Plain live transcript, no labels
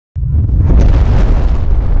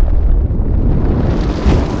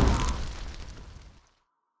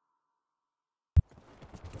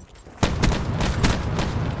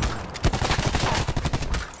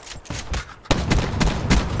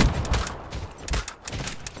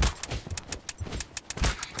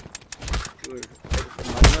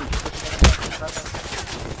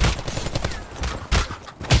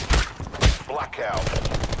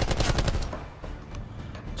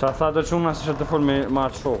Qa tha do quna se që të full me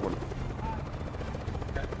atë shokun.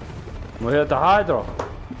 Më jetë hajdro.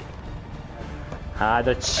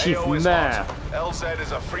 Hajde qif me. LZ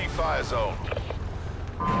is a free fire zone.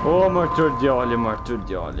 O më të djali,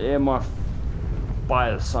 e më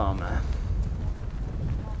pajlë sa me.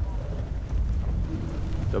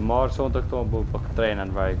 Të marrë sonë të këto më për trejnë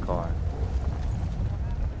në vaj karë.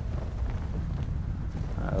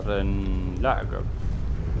 Rën lagër.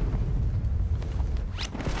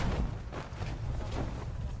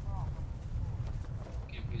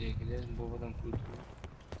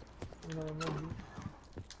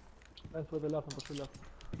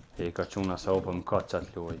 E ka quna se opë më ka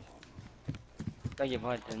qatë loj. Ka je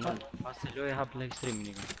vajtë në pas të loj e hapë në ekstremi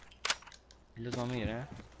një ka. E lëtë më mirë, e?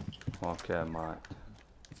 Oke, majtë.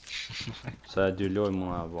 Se dy loj më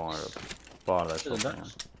nga varë. Parë dhe shumë një.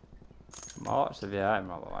 Ma, se vjehaj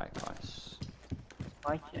më vaj kajs.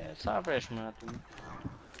 Majke, sa fresh më atu?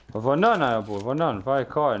 Po vënën ajo bu, vënën, vaj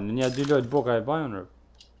kajë. Në një dy loj të boka e bajën rëpë.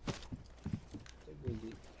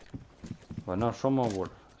 Vënën shumë më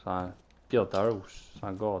burë. Sa pjellë të arush, sa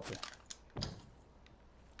gati.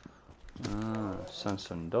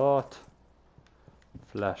 Sensor dot.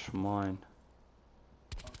 Flash mine.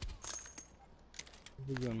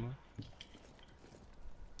 Vision më.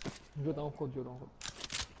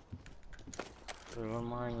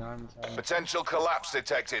 Potential collapse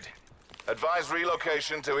detected. Advise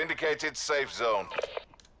relocation to indicated safe zone.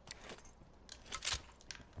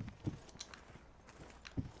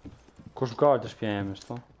 Kush gardë është pje jemi,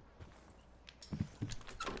 shto?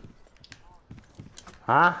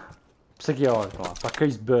 Ha? Pse kja orë, to? Pa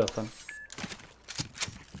këjës bëthën.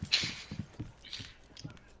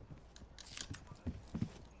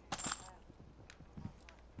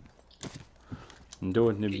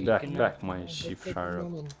 Ndohet një back ma i shif sharë.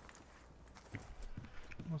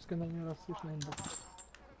 Mos kena një rasish në inbox.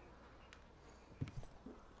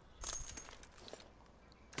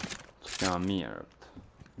 Që kja mirë.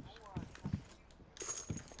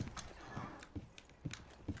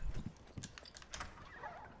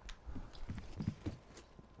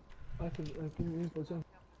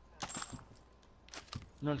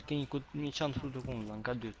 Në të ke një qantë frutë kundë, në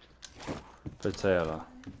ka dytë. Për që e da.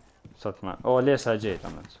 Sa të me... O, lesa e gjejta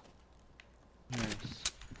me të. Nice.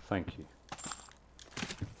 Thank you.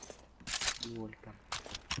 Welcome.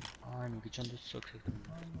 Aj, nuk i qantë të sokë se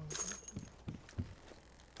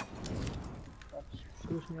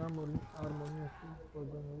Kush një armonjë po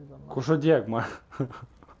do në rida. Kush o djek, ma?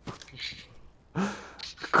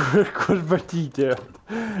 Kush bërtit e?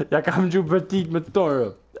 Ja kam gju bërtit me të torë.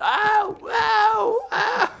 Au, au,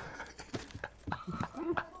 au!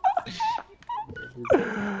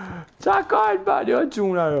 Qa kajnë bani, o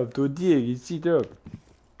quna rëp, të djegi, si të rëp.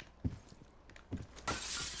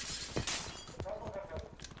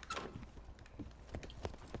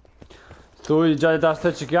 Thuj, gjatë të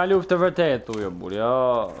ashtë që kja luft të vërtet, thuj e buri, ja,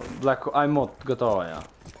 Blackout, aj mot, gëtoja.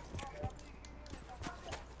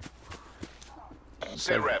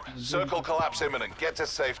 Sit rep. Circle collapse imminent. Get to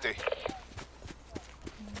safety.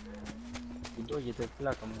 do jetë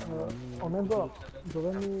plaka më. O mendo, do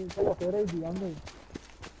vemi po te ready andaj.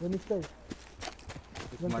 Vemi stay.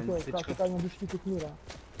 Vemi stay, ka një dy shpiti të mira.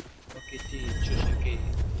 Okej, ti çush okay.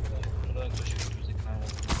 Do të shoh muzikë.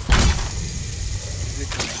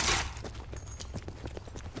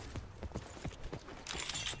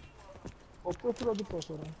 O po pro di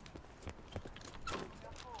posora.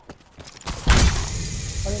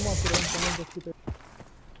 Ai mo të rëndë në do të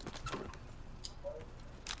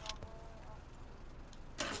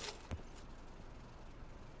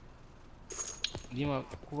Dima,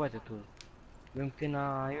 ku vajte tu? Vëm këna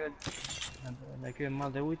ajo në kjo e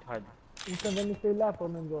madhe ujtë, hajde. Unë të vemi stay lapo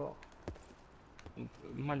me ndo.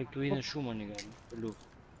 Mali këtu hinë shumë një gërë, për luft.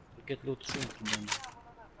 Për këtë luft shumë të bëndë.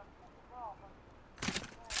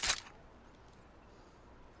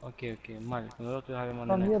 Okej, Mali, kënë do të hajve më në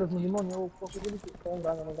Kam njerët më limon, jo, po këtë të ka unë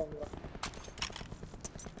ganga në ganga.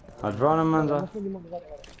 A të vranë më nda?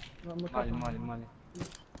 Mali.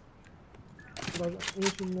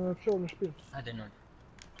 Ishim në fshorë në shpinë. Hajde nëllë.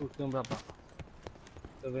 Tu këtë më brapa.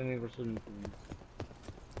 Të vemi i vërsullë në të vëmë.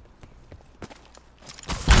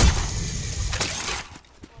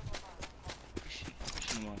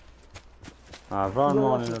 Ishë në marë. A vranë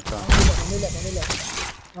mani në ta.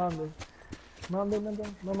 Andaj. Mandej me ndo,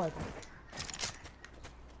 në majta.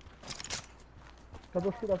 Ka do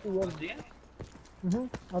shkira atu jërë.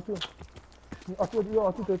 Atu. Atu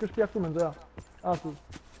të e kështë pja këtu me ndo, ja. Atu.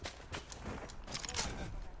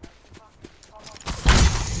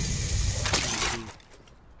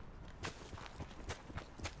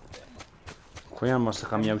 Ku janë mos e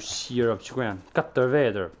kam jau shirë, që ku janë? 4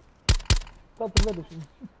 vetër. 4 vetësh.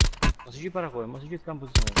 Mos i gjy para kohë, mos i gjy të kam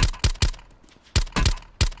pozicionin.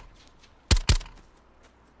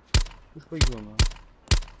 Kush po i gjua më?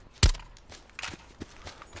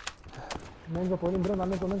 Menzo po rim brenda,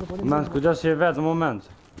 menzo po rim. Mend, kujdes që je vetë në moment.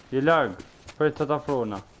 Je larg, prej të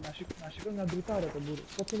t'afrona. Na shikon nga dritare të burë.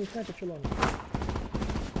 Po keni sniper qëllon.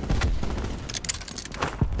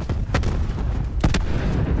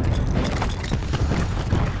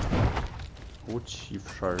 Uç i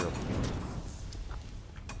fsharë.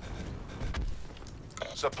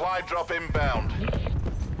 Supply drop inbound.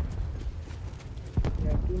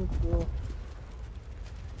 Ja, tim po.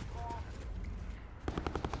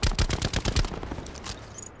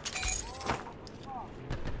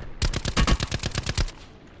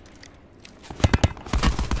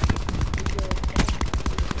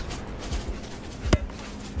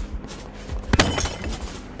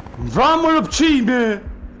 Vra më rëpqime!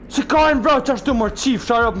 Si ka e në vra që ashtu mërë qif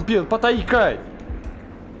sharop në pjellë, pa ta i krejt.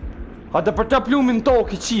 Ha të për të plumin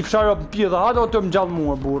tokë i qif sharop në pjellë, ha do të më gjallë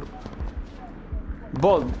mua, burë.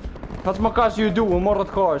 Bod, ha të më ka që ju du, më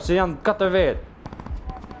morët karë, se janë 4 vetë.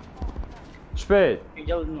 Shpejt.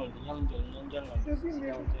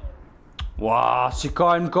 Ua, si ka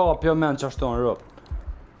e në kapë, jo men që ashtu në rëp.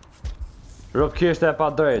 Rëp kështë e pa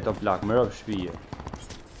drejt, o plak, me rëp shpije.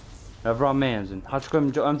 E vra menzin, ha të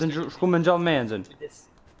shku me njallë menzin.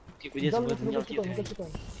 Ti kujdes se bëhet njëllë tjetër.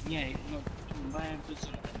 Një, më mbajnë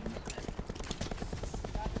pozicionin.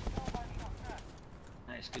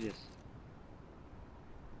 Nice, kujdes.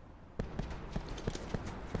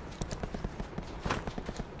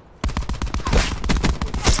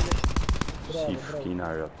 Si fkina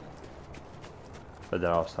rëp.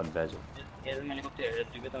 Federal sa të begje. Edhe me helikopter, edhe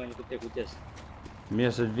ty vetëm me helikopter kujdes.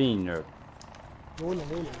 Mirë se të vinë rëp. Ullën.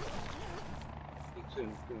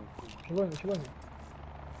 Shëllojnë.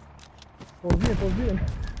 Po vjen.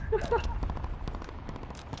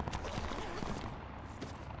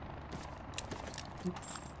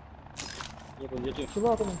 Një po ndje ty.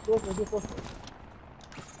 Shëllatën, shëllatën, poshtë.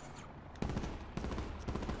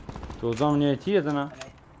 Tu zonë një tjetër, na?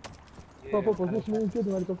 Po, zhjesh me një tjetër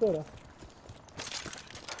në helikoptera.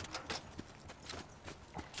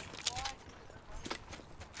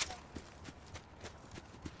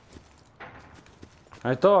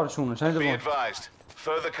 Ajtarë shumë, shajnë të Be bon. advised.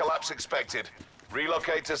 Further collapse expected.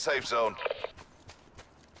 Relocate to safe zone.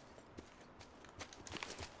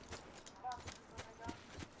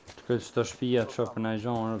 Këtë që të shpija të shopë në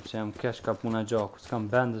gjonë, rëpë, se jam kesh ka puna gjakë, s'kam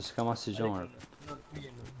bende, s'kam asë gjonë, rëpë.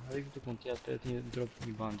 Edhe këtë punë tja të një drop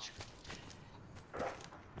një bandë që.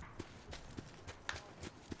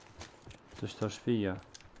 Të shto shpija.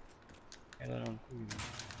 Edhe në në kujë.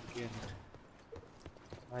 Kjerë.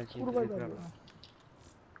 Ajë që Kur jetë vajta? të prapë.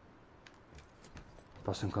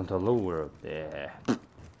 Pasën kontrollu, rëpë,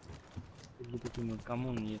 Lutë të më kam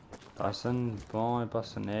unë jetë. Pasën,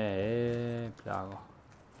 plago.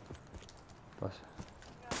 Pasën.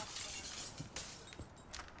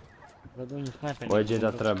 Dhe do një sniper. Po e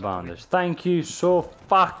gjitha 3 bandesh. Thank you so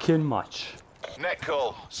fucking much. Net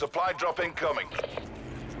call. Supply drop incoming.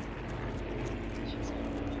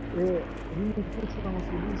 Rini të kërë që ka mos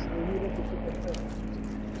i lisë, e një rëtë që të të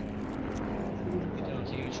Këtë në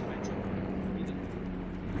të jemi shumë e shumë.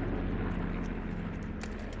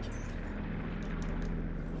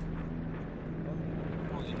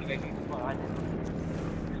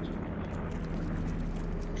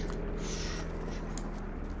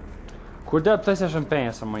 Kur dhe PlayStation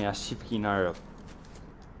 5 se më ja shqip kina rëp.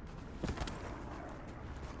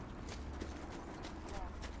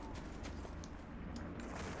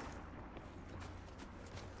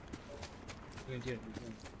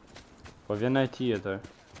 Po vjen ai tjetër.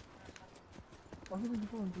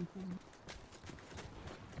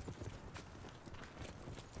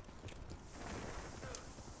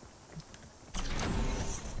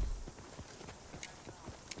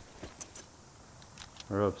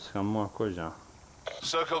 Rëp, s'kam marrë kur gja.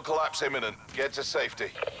 Circle collapse imminent. Get to safety.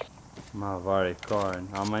 Ma vari karën.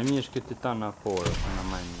 A ma i mirë është këtë titan në forë, po në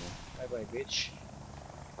ma i mirë. Bye bye bitch.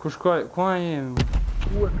 Ku shkoj, ku a jemi?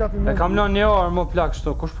 kapi E kam në një orë më plak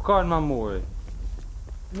shto, kush për karën ma muri?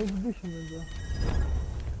 Nuk dishim në gjë.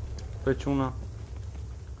 Për quna.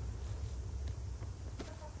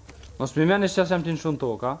 Mos më meni që jasem ti në shumë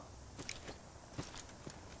toka.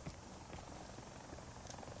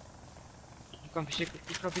 Kam fishek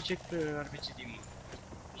për RPG tim.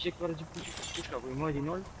 Fishek për RPG push ka, ku i mojë di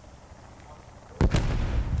nol.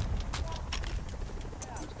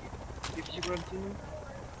 Ti fishek për RPG tim?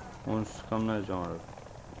 Unë s'kam në gjanërë.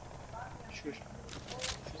 Shush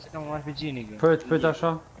se kam RPG një gë. Pëjt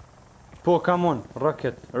asha? Po, kam on,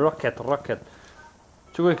 rocket.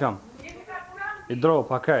 Që ku I kam? I drop,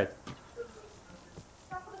 pa krejt.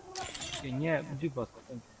 Një, dy pas ka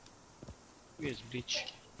thënë. Ky është glitch.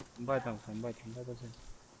 Mbajtam se.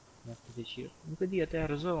 Në këtë qirë. Nuk e di atë e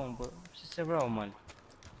rëzohën, po si se vrau mal.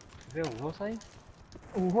 Ve u hosaj?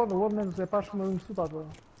 U hodë me se pash më mësut atë.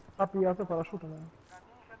 Hapi atë parashutën.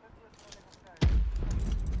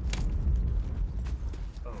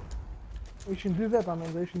 Ishin dy veta me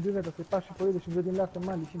ndo, ishin dy veta, se pash I po ishin vetin lartë e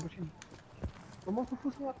mali, 100%. Po mos u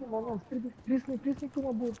fusni aty, më nëmë, prisni këtu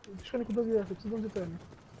më burë, shkoni ku do vjera, se pëse do në gjithërni.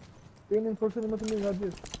 Të jeni në porësën më të mirë nga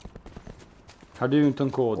gjithë. Hadi të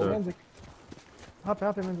në kodër.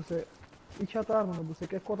 Hape me ndo se, I që atë armë në bu, se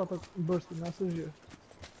ke kota të bërsti, në asë gjë.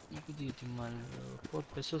 Nuk e di ti mal, po të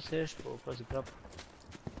beso se është, po pas I prap.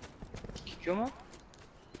 Kjo ma?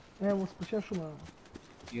 Mos përqen shumë.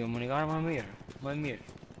 Jo, më një armë më mirë.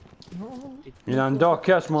 I në nda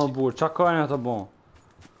kesh më burë, qa ka e në të bon?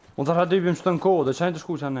 Unë të shadibim që të në kodë, që e të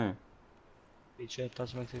shku që ne? I që e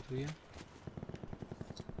tas me këtë të je?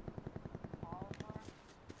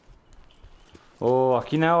 O, a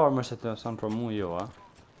kine armë se të sanë për mu jo, a?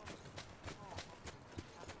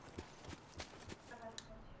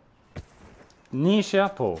 Nishja,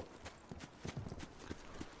 po.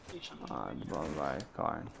 Aj, bëllaj,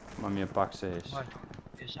 kajnë. Ma mje pak se ishë.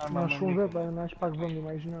 Ma shumë veta, në ashtë pak vëndi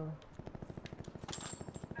ma ishë në.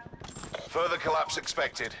 Further collapse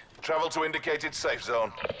expected. Travel to indicated safe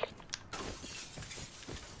zone.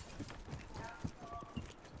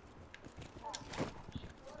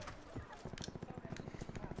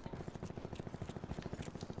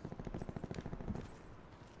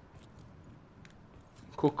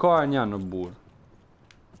 Ku ka e një në burë?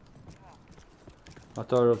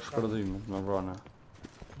 Ata rëpë shkërdhime, në vrana.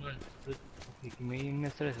 Kemi me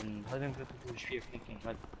stresën, hajdem këtë të shpje flikin,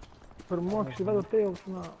 hajde. Për mua kështë vetë të jo,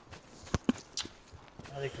 shuna...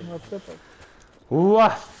 Në të tepat. Ua,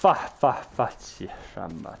 fa, që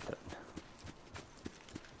shambatën.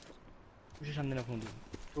 Kush është në fundi?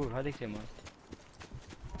 Tur, hajde këte mas.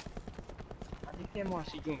 Hajde këte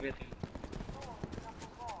mas I gjumë vetëm.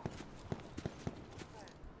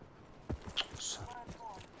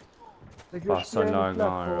 Pa, sa larga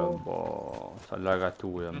në rëbo, sa larga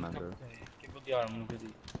tuja me ndër. Ke po djarëm, nuk e di.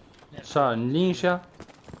 Sa, në linshja?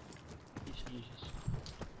 Ishës.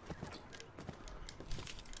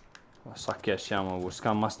 Sa kesh jam o bu,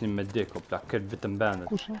 s'kam mas një medik o plak, këtë vitën bendet.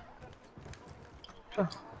 Kusha? Qa?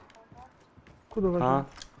 Ku do vazhdo?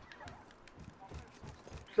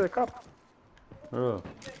 Se kap? Rë.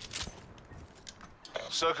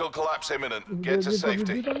 Circle collapse imminent. Get to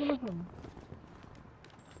safety.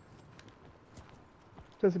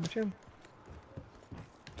 Se si pëqen?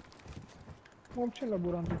 Mo më qenë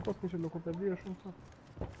laboranti, po s'ku që lokopedia shumë sa.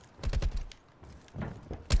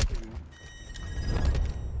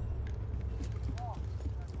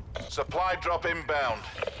 Supply drop inbound.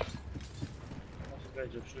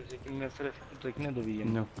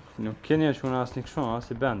 Nuk keni e shuna asë një këshon,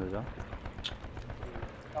 asë I bandage, a?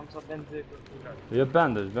 Kam sa bandage për të gërë. Jo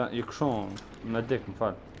bandage, I këshon, me dik më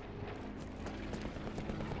falë.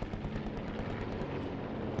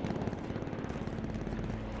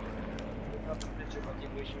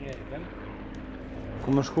 Ku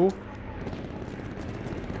më shku?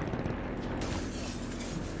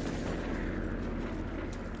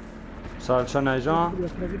 Sa që në I gjanë?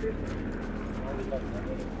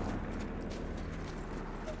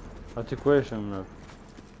 Ati ku eshe më rëpë?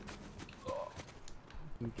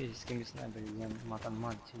 Më keshë s'kemi sniper, janë matan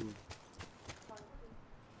malë që ju.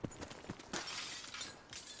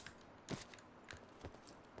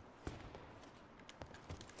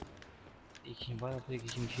 I kishim bada për I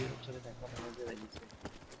kishim qirë, pëse vetë e ka në dhe gjithë.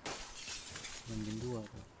 Në ndindua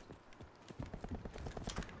të.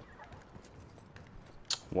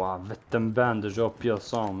 Ua, vetëm bandage, o pjellë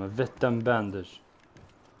sa me, vetëm bandage.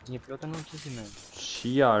 Një plotën në që si me.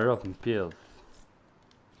 Shia rëpë në pjellë.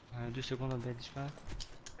 2 sekonda dhe di shka.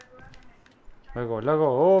 Lago,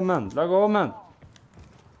 o mend.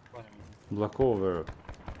 Blakove rëpë.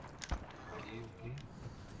 Ok.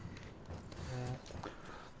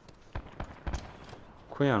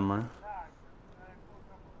 Ku janë marë?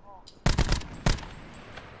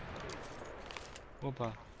 Opa.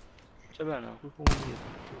 Që bëna, ku po më vjetë?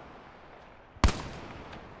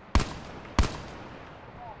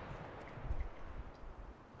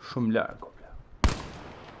 Shumë largo, bля.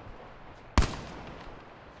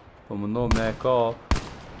 Po më ndohë me e kap.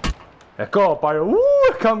 E kap, pare,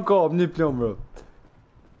 e kam kap, një plom, bro.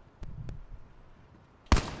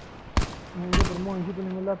 Në një për mua në gjithë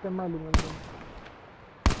një lartë e mali me në.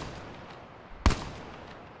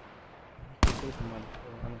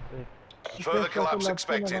 Further collapse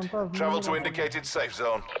expected. Travel to indicated safe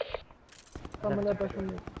zone. Sa me leta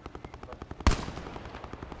shumë.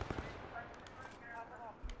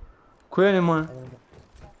 Ku jeni më?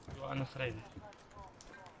 Dua në frejnë.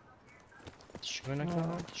 Të shkoj në kjo,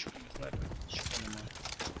 të shkoj në sniper, të shkoj në marë.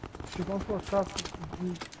 Shikon po, shkak.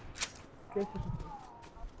 Keqë.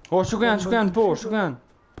 O, shku janë, po, shku janë.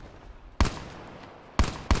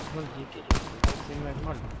 Në gjithë keqë, si me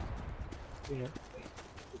malë. Kujnë,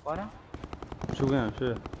 ku para? Shku janë,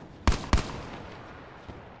 shë.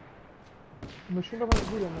 Më shumë ka të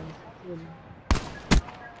gurë, man.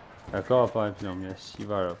 E ka pa e plom, jes, i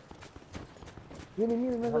varë. Jeni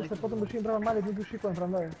mirë me dhe se po të më shimë brava malit, nuk ju shikojnë pra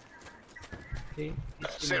ndaj.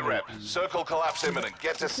 Sit rep. Circle collapse imminent.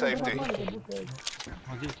 Get to safety.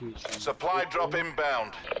 Supply drop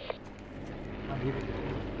inbound.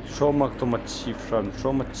 Shumë këto më të qif,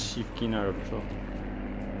 shumë më të qif kina rëpë që.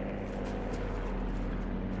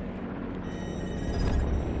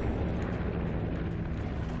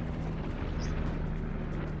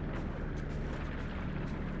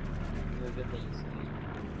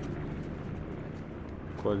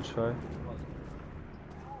 Kol qaj.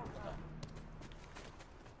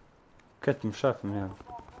 Këtë më shafim janë.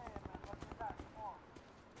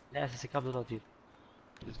 Ne, se kap do të atyt.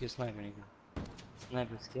 Du t'ke sniper një kënë.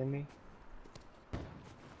 Sniper s'kemi.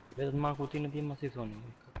 Vetët marrë kutinë t'jem më si thoni.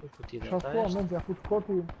 Ka kush kuti dhe ta Shafua, eshtë. men, t'ja fut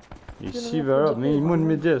koti. I shive rëpë, me i mund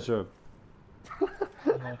me desë rëpë.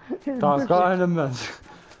 Ta ka e në mes.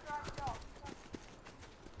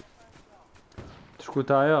 Të shku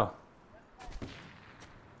ta ajo.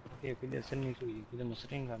 Okej, kujde se një këtu, kujde më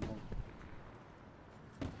sërin nga më.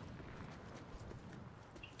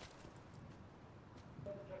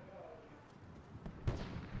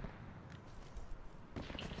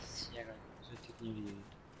 Sjega, zë t'i të një vijë.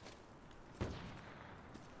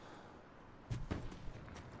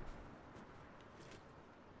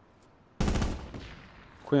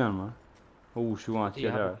 Ku janë ma? Shuan Ti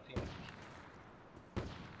tjera. hapë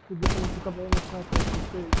Ku dhe të ka bërë në sniper.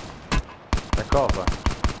 E ka pa.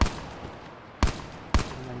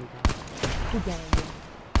 Ku janë?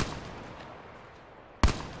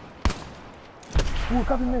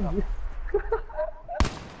 Kapi mendi.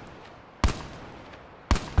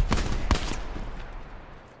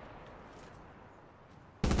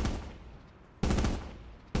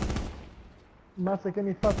 Ma se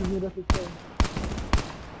keni fatë një refleksoj.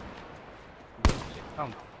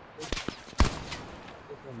 kam.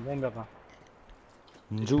 Vem nga pa.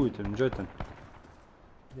 Në gjujtën.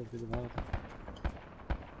 Dhe këtë më dhe.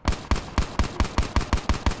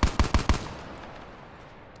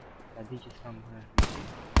 Ta di që s'kam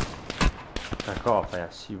Ta ka pa ja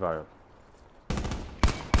si varë.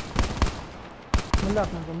 Më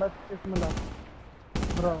latë në zëmbet, më latë.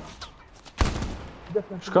 Bravo.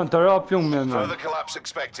 Shkon të rap ju me Further collapse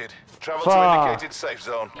expected. Travel to indicated safe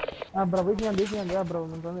zone. Bravo, ikë janë, bravo,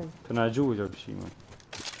 në të nejë. Të na gjujtë o pëshime.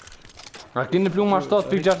 A kini pluma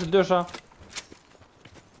 7.62-sha?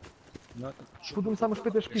 Shputëm sa më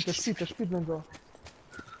shpit me ndo.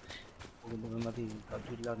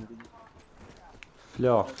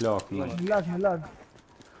 Flak. Lag.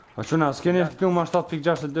 A quna, s'keni pluma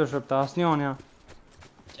 7.62-sha për ta asnjonja?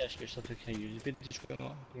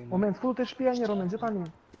 Moment, fullu të shpia një romen, gjitha një.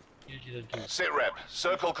 Sit rep.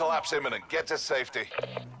 Circle collapse imminent. Get to safety.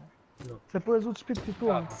 Se po e zutë shpit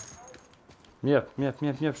fituan. Mjep,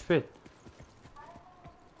 shpejt.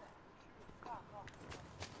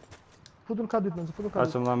 Futun ka dytë mëndë, futun ka A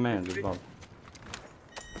dytë. që më dha me, dhe bab.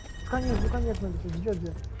 Ska njës mëndë, se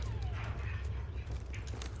gjë.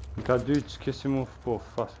 Në ka dytë që kesi mu po,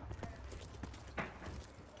 fasë.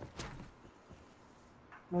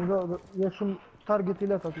 Më ndo, je shumë target i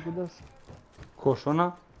leta të kujdes. Ko shona?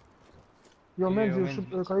 Jo, Menzi,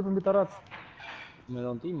 ka i për mbi të ratë. Me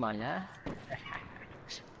do në ti malë,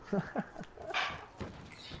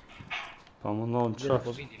 Pa më ndonë të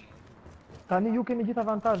shafë. Tani ju keni gjithë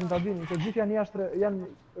avantajnë të adini, se gjithë janë jashtë, janë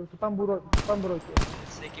të pamburojtë.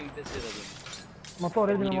 Se kemi të sirë dhe.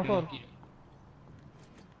 Motor, edhi me motor.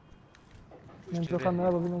 Në të kanë në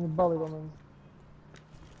edhe vinë një balë i do Menzi.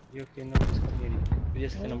 Jo këte në të s'ka njeri. Përje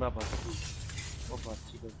se të në mbrapa. Opa,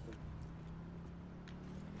 qiko të.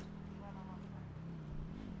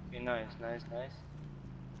 Ok, nice.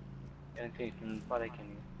 Janë këtë, në para e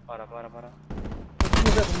keni. Para.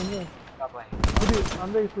 Në vetë, në një. Kapaj. Turi,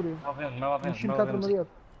 andej turi. Ma vend. 114.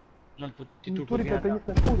 Nëllë për ti Në tur turi për për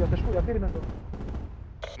vjena. të shkuja, tiri me to.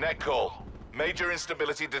 Net call. Major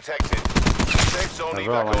instability detected. Safe zone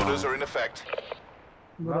evac orders are in effect.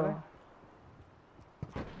 Bravo.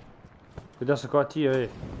 Këta se ka ti e.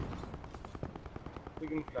 Ku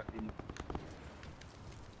kemi plak ti një.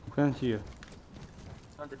 Kënë qia.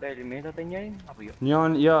 Në të bejli me të njërin, apo jo?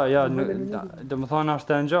 Njën, ja, dhe më thonë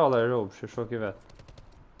ashtë e njallë e robë, që shok i vetë.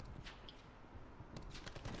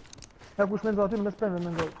 Ja kush me ndo aty në mes pemve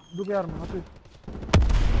me ndo. Duke armën, aty.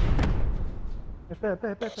 E pe.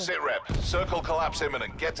 Sit rep. Circle collapse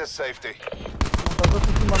imminent. Get to safety. Në të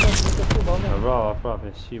zështë si ma nështë, në të të ba, Bravo,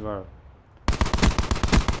 prapë, shi varë.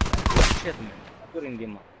 Shetë me, aty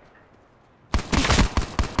rindima.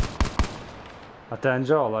 Ate e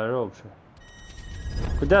njallë e robë, që.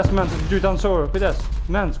 Kujdes, mens, dy të anësorë, kujdes.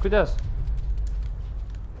 Mens, kujdes.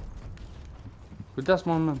 Kujdes,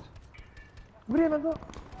 mon, mens. Vrije me ndo.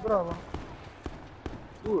 Bravo.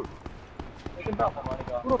 Tur. E ke brapa,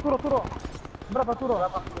 Marika. Turo. Brapa, Turo.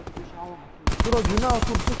 Turo, gjuna,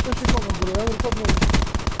 tur, të shikon, më bërë, e në top në.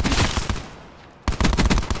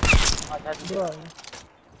 Bravo.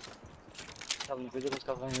 Salve, não perdeu os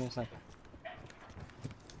cavalos no sniper.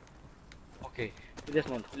 Ok, beleza,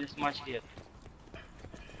 mano. Beleza, mais direto.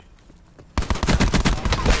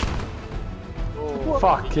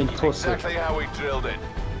 Fucking pussy. Exactly how we drilled it.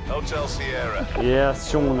 Hotel Sierra.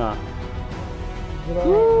 Yes, Shona. Bravo.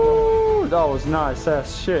 Woo, that was nice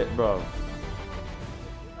ass shit, bro.